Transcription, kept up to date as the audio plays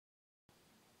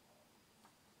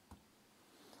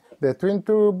The twin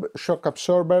tube shock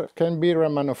absorber can be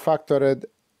remanufactured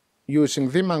using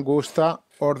the Mangusta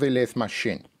or the lathe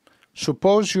machine.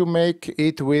 Suppose you make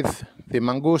it with the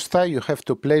Mangusta, you have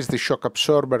to place the shock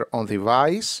absorber on the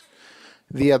vise.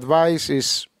 The vise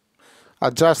is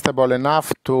adjustable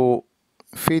enough to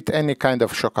fit any kind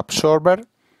of shock absorber.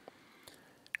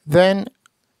 Then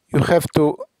you have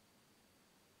to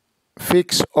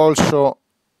fix also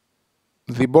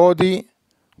the body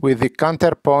with the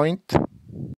counterpoint.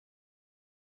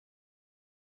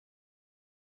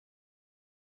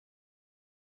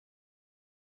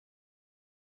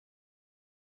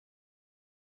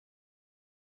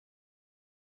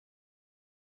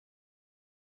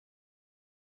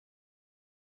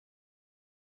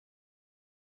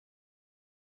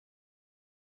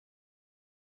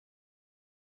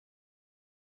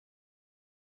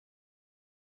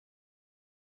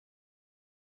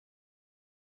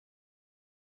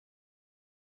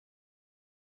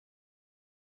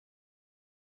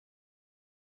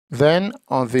 Then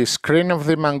on the screen of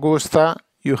the Mangusta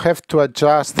you have to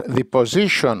adjust the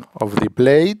position of the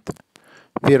blade,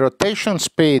 the rotation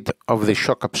speed of the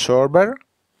shock absorber,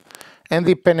 and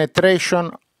the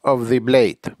penetration of the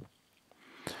blade.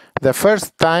 The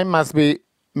first time must be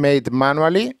made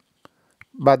manually,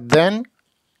 but then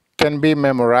can be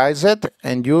memorized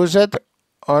and used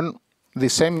on the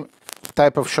same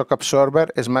type of shock absorber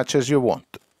as much as you want.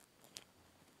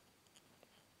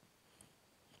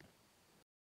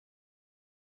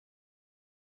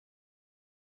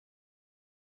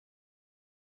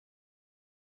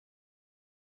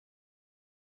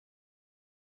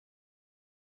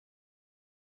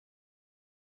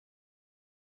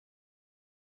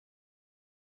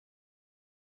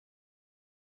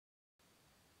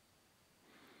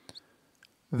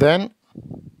 Then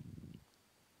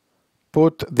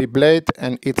put the blade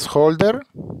and its holder.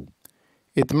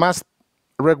 It must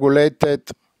regulate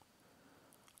it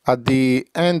at the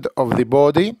end of the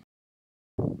body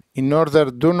in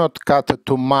order do not cut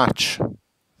too much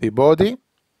the body.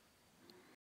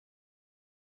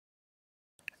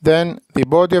 Then the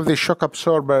body of the shock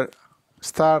absorber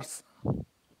starts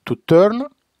to turn.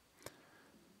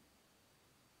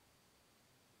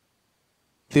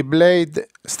 The blade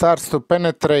starts to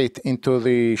penetrate into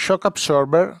the shock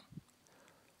absorber,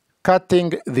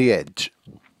 cutting the edge.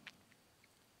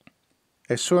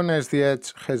 As soon as the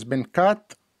edge has been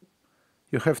cut,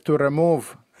 you have to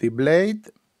remove the blade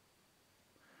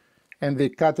and the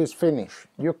cut is finished.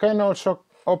 You can also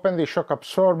open the shock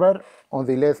absorber on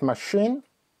the lathe machine.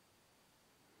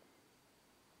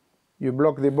 You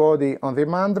block the body on the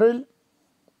mandrel,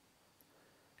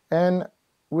 and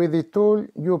with the tool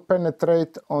you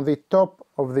penetrate on the top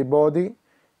of the body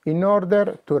in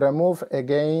order to remove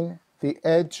again the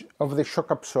edge of the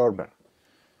shock absorber.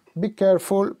 Be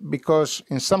careful because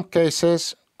in some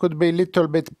cases could be a little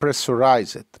bit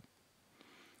pressurized.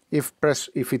 If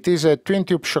it is a twin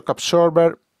tube shock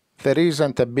absorber, there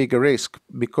isn't a big risk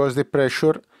because the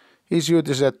pressure is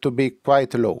used to be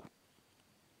quite low.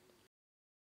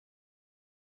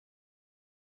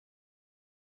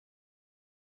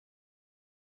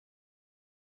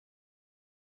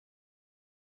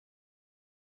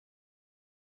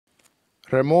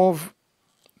 Remove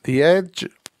the edge,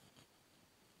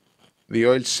 the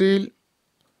oil seal,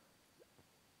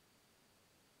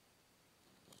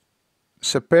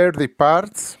 separe the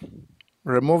parts,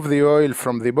 remove the oil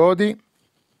from the body,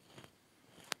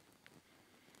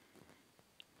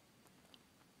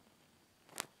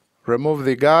 remove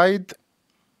the guide,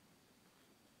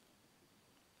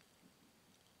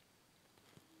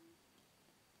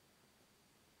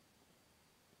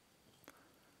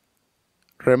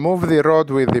 remove the rod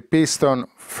with the piston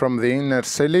from the inner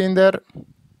cylinder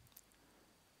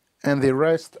and the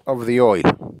rest of the oil.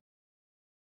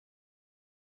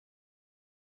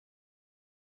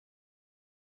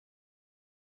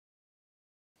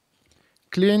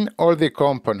 Clean all the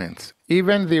components,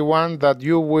 even the one that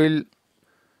you will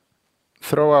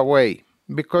throw away,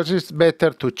 because it's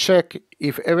better to check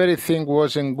if everything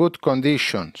was in good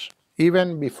conditions,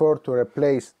 even before to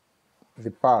replace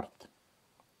the part.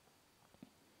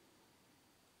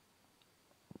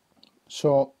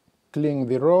 So clean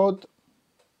the rod,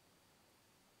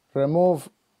 remove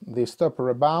the stop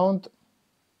rebound.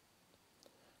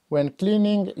 When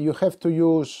cleaning you have to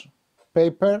use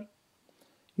paper,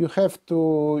 you have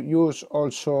to use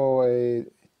also a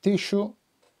tissue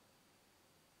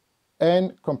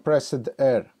and compressed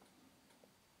air.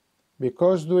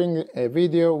 Because doing a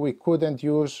video we couldn't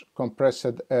use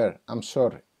compressed air, I'm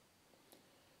sorry.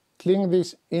 Clean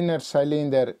this inner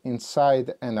cylinder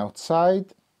inside and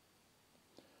outside.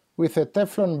 With a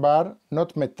Teflon bar,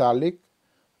 not metallic,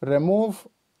 remove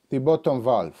the bottom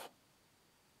valve.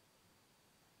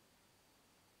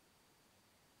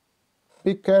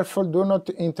 Be careful, do not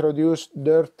introduce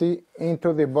dirty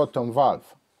into the bottom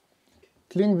valve.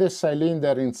 Clean the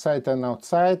cylinder inside and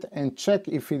outside and check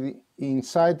if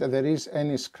inside there is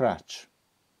any scratch.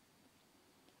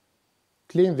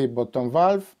 Clean the bottom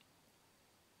valve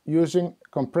using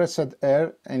compressed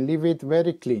air and leave it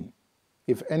very clean.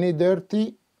 If any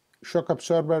dirty, shock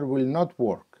absorber will not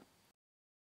work.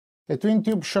 A twin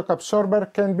tube shock absorber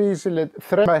can be easily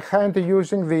threaded by hand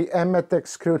using the Emetech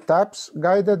screw tabs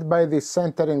guided by the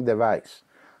centering device.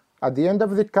 At the end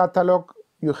of the catalog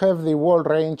you have the whole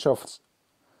range of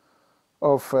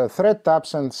thread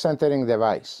tabs and centering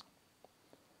device.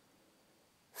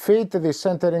 Fit the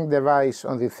centering device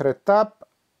on the thread tab.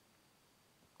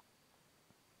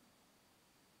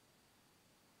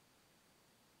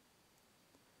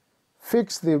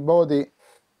 Fix the body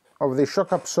of the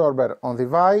shock absorber on the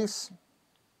vise.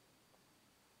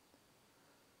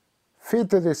 Fit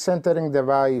the centering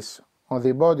device on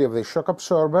the body of the shock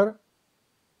absorber.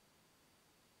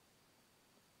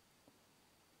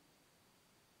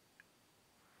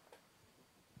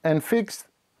 And fix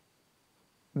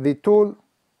the tool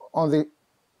on the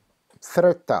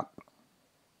thread tab.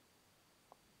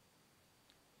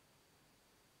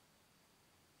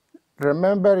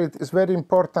 Remember, it is very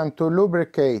important to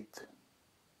lubricate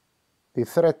the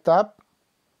thread tab.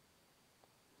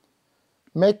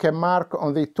 Make a mark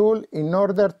on the tool in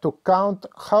order to count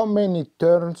how many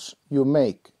turns you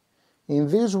make. In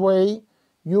this way,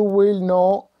 you will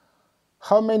know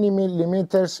how many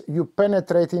millimeters you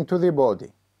penetrate into the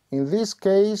body. In this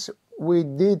case, we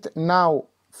did now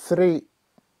 3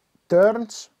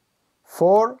 turns,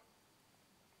 4,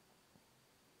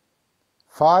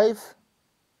 5,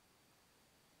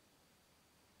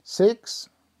 6,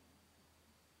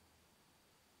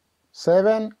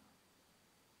 7,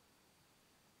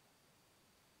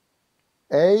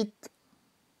 8,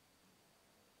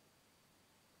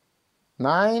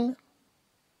 9,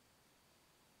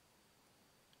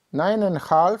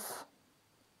 9.5,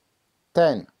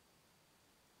 10.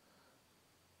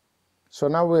 So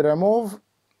now we remove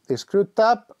the screw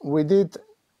tab. We did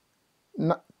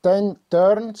 10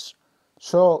 turns.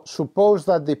 So suppose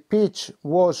that the pitch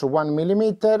was 1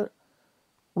 millimeter.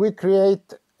 We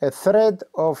create a thread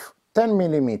of 10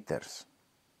 millimeters.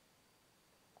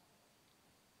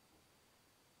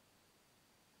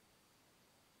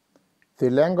 The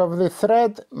length of the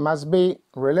thread must be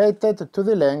related to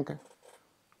the length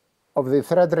of the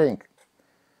thread ring.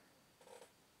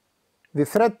 The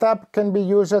thread tab can be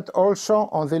used also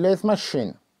on the lathe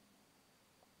machine.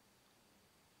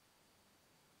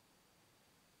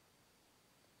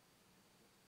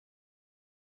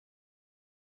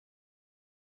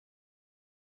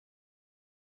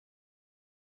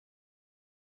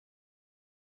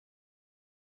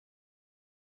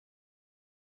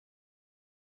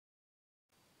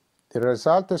 The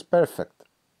result is perfect.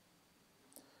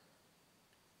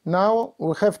 Now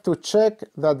we have to check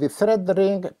that the thread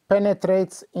ring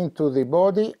penetrates into the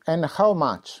body and how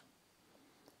much.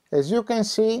 As you can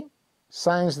see,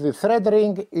 since the thread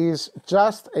ring is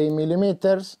just 1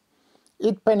 millimeter,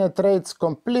 it penetrates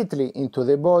completely into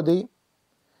the body,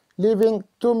 leaving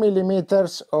 2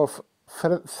 millimeters of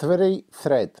free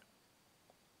thread.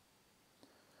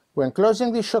 When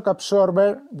closing the shock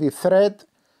absorber, the thread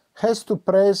has to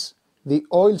press the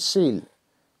oil seal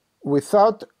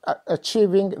without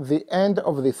achieving the end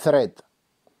of the thread.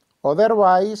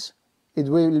 Otherwise, it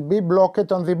will be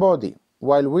blocked on the body,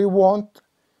 while we want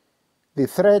the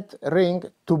thread ring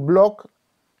to block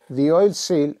the oil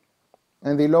seal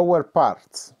and the lower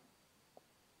parts.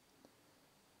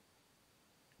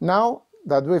 Now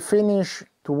that we finish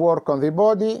to work on the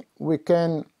body, we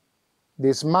can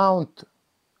dismount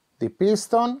the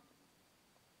piston.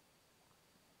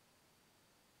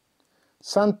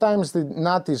 Sometimes the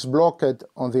nut is blocked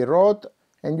on the rod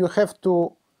and you have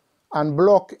to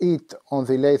unblock it on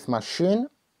the lathe machine.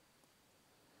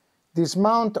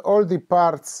 Dismount all the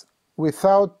parts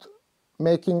without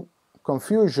making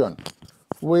confusion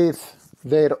with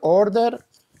their order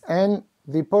and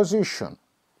the position.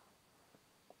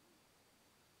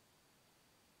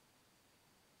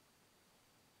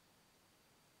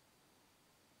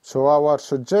 So our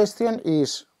suggestion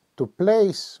is to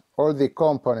place all the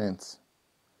components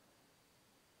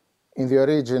in the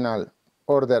original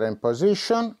order and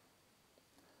position,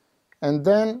 and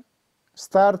then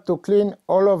start to clean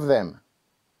all of them,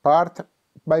 part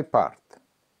by part.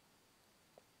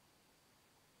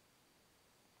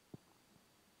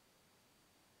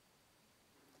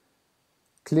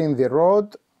 Clean the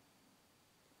rod.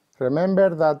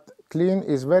 Remember that clean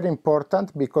is very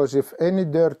important, because if any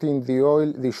dirt in the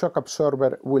oil, the shock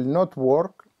absorber will not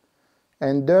work,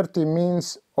 and dirty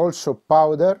means also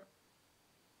powder.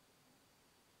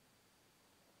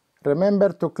 Remember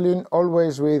to clean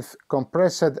always with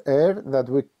compressed air that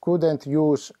we couldn't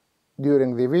use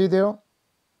during the video.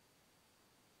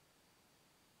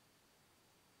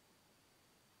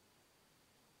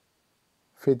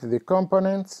 Fit the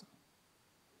components.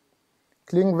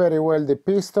 Clean very well the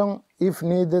piston. If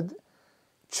needed,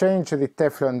 change the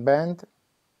Teflon band.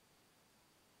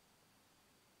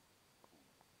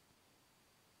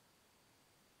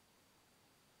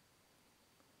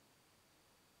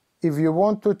 If you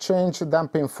want to change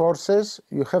damping forces,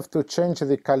 you have to change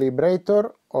the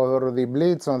calibrator or the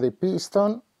bleeds on the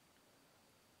piston,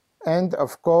 and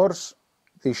of course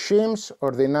the shims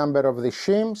or the number of the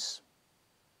shims.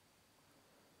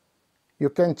 You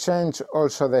can change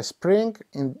also the spring.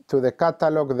 Into the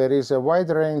catalog there is a wide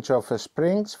range of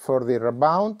springs for the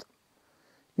rebound.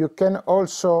 You can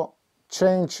also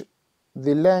change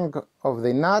the length of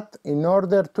the nut in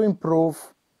order to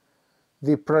improve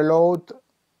the preload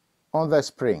on the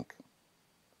spring.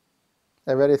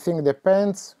 Everything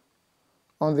depends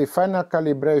on the final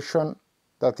calibration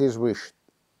that is wished.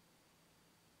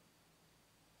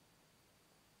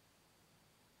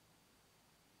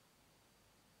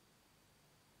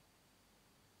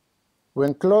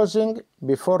 When closing,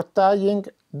 before tying,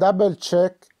 double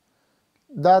check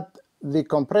that the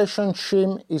compression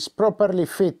shim is properly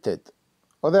fitted,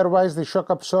 otherwise the shock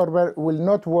absorber will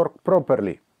not work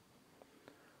properly.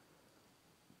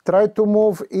 Try to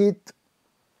move it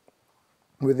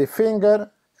with the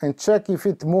finger and check if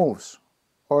it moves,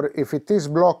 or if it is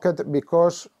blocked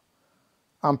because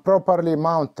improperly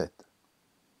mounted.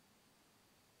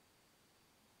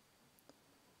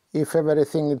 If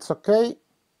everything is okay,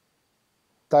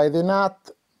 tie the nut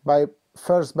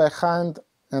first by hand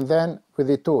and then with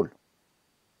the tool.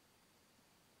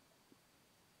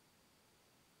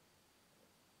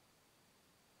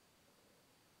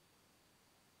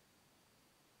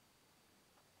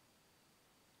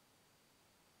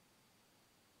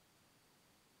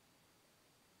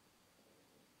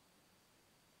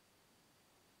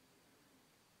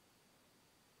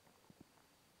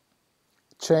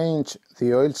 Change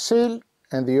the oil seal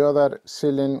and the other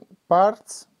sealing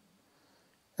parts,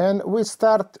 and we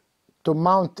start to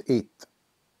mount it,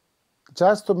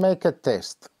 just to make a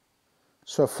test.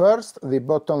 So first the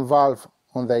bottom valve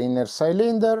on the inner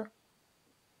cylinder,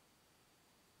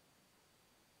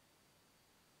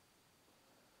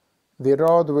 the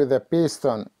rod with the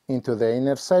piston into the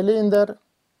inner cylinder,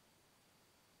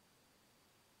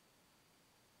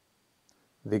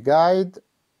 the guide,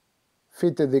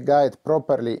 fit the guide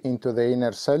properly into the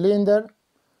inner cylinder,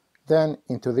 then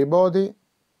into the body,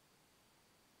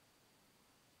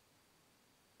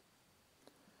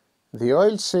 the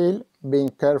oil seal, being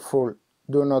careful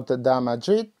do not damage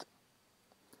it,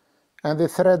 and the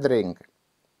thread ring.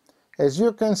 As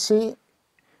you can see,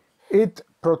 it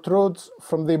protrudes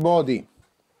from the body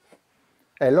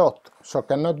a lot, so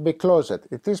cannot be closed.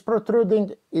 It is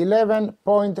protruding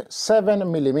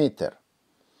 11.7 millimeter.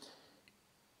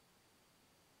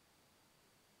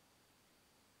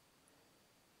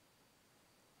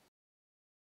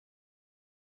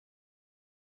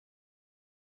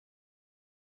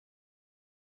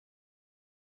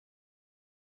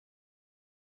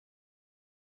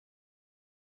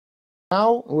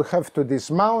 Now we have to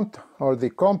dismount all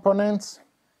the components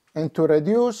and to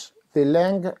reduce the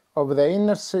length of the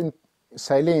inner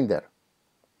cylinder.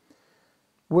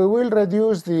 We will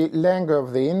reduce the length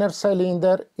of the inner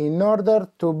cylinder in order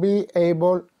to be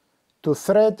able to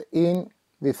thread in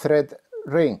the thread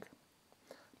ring.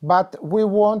 But we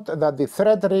want that the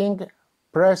thread ring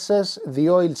presses the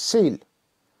oil seal.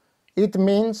 It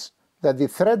means that the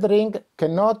thread ring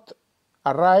cannot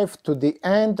arrive to the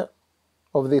end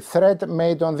of the thread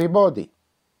made on the body.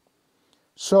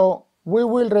 So we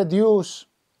will reduce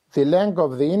the length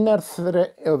of the inner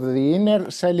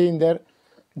cylinder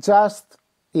just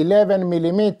 11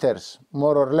 millimeters,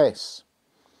 more or less.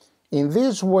 In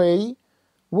this way,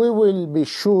 we will be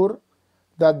sure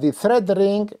that the thread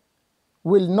ring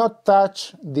will not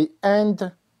touch the end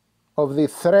of the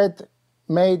thread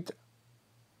made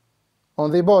on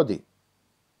the body,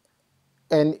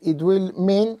 and it will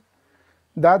mean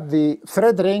that the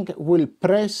thread ring will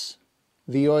press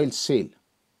the oil seal.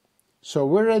 So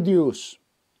we reduce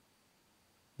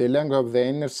the length of the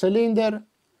inner cylinder,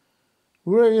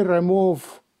 we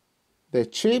remove the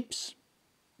chips,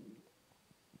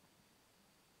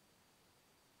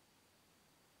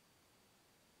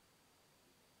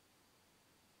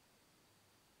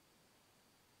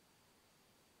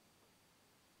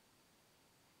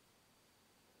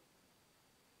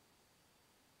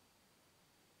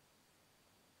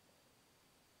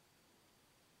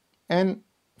 and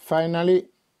finally,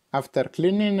 after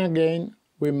cleaning again,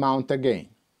 we mount again.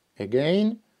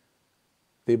 Again,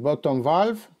 the bottom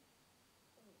valve,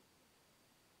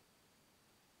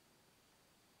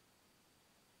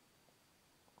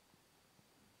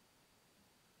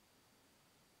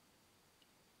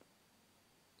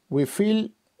 we fill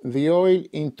the oil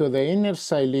into the inner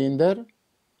cylinder,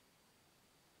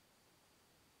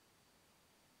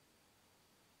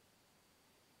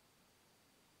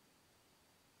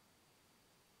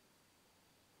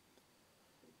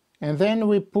 and then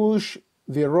we push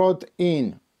the rod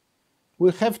in.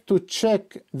 We have to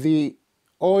check the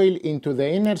oil into the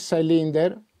inner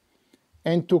cylinder,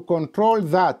 and to control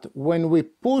that, when we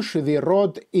push the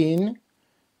rod in,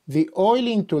 the oil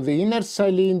into the inner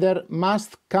cylinder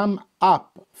must come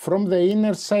up from the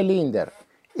inner cylinder.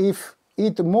 If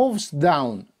it moves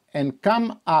down and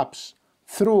comes up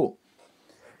through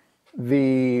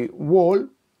the wall,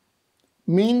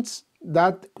 means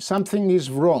that something is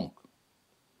wrong.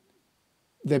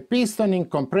 The piston in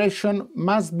compression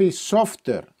must be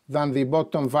softer than the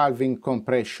bottom valve in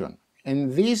compression,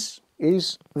 and this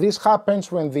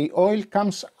happens when the oil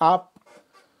comes up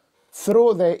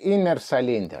through the inner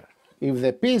cylinder. If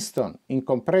the piston in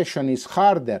compression is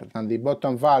harder than the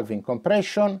bottom valve in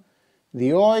compression,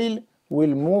 the oil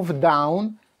will move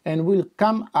down and will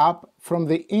come up from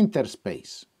the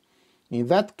interspace. In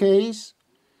that case,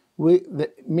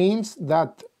 means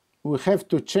that we have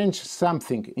to change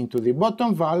something into the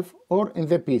bottom valve or in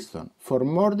the piston. For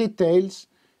more details,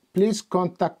 please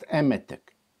contact Emetec.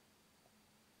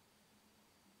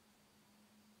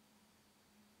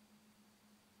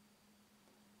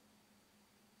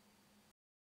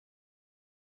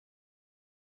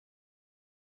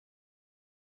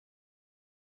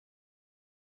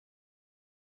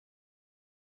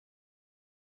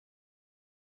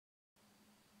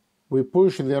 We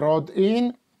push the rod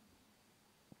in,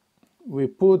 we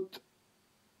put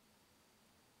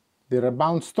the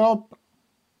rebound stop,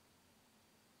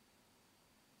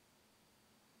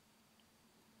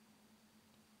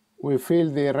 we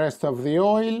fill the rest of the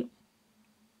oil,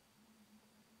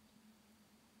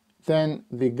 then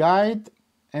the guide,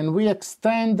 and we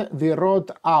extend the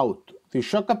rod out. The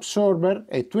shock absorber,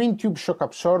 a twin tube shock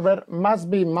absorber, must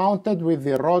be mounted with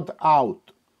the rod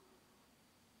out.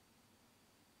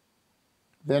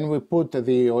 Then we put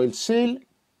the oil seal,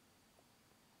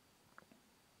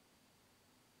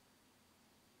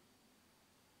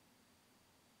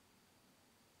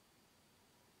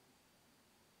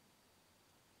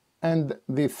 and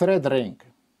the thread ring.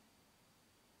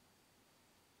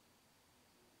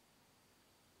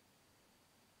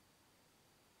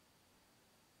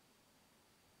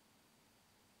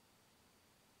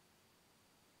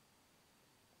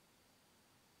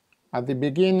 At the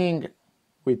beginning,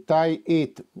 we tie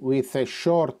it with a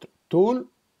short tool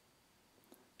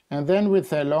and then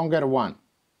with a longer one.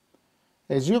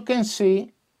 As you can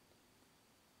see,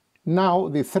 now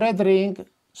the thread ring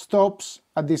stops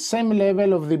at the same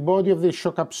level of the body of the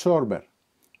shock absorber.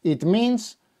 It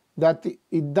means that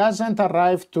it doesn't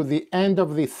arrive to the end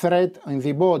of the thread in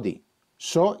the body,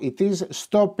 so it is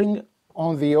stopping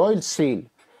on the oil seal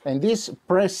and is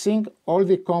pressing all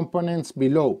the components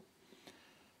below.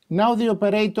 Now the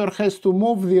operator has to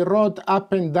move the rod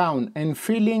up and down and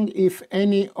feeling if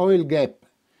any oil gap.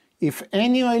 If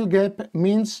any oil gap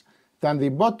means that the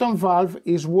bottom valve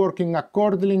is working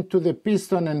according to the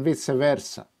piston and vice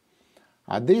versa.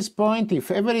 At this point, if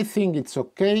everything is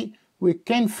okay, we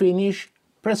can finish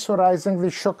pressurizing the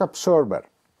shock absorber.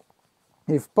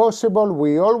 If possible,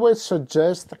 we always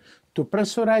suggest to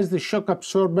pressurize the shock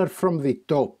absorber from the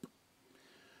top.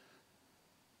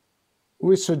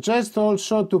 We suggest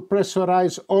also to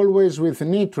pressurize always with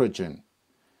nitrogen.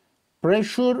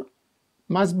 Pressure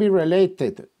must be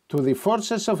related to the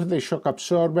forces of the shock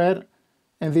absorber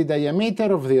and the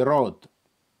diameter of the rod.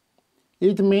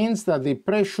 It means that the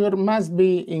pressure must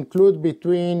be included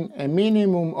between a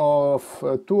minimum of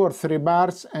 2 or 3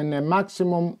 bars and a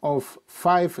maximum of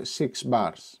 5-6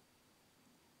 bars.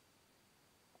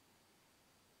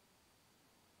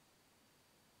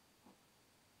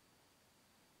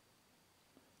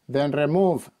 Then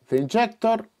remove the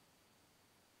injector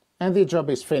and the job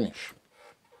is finished.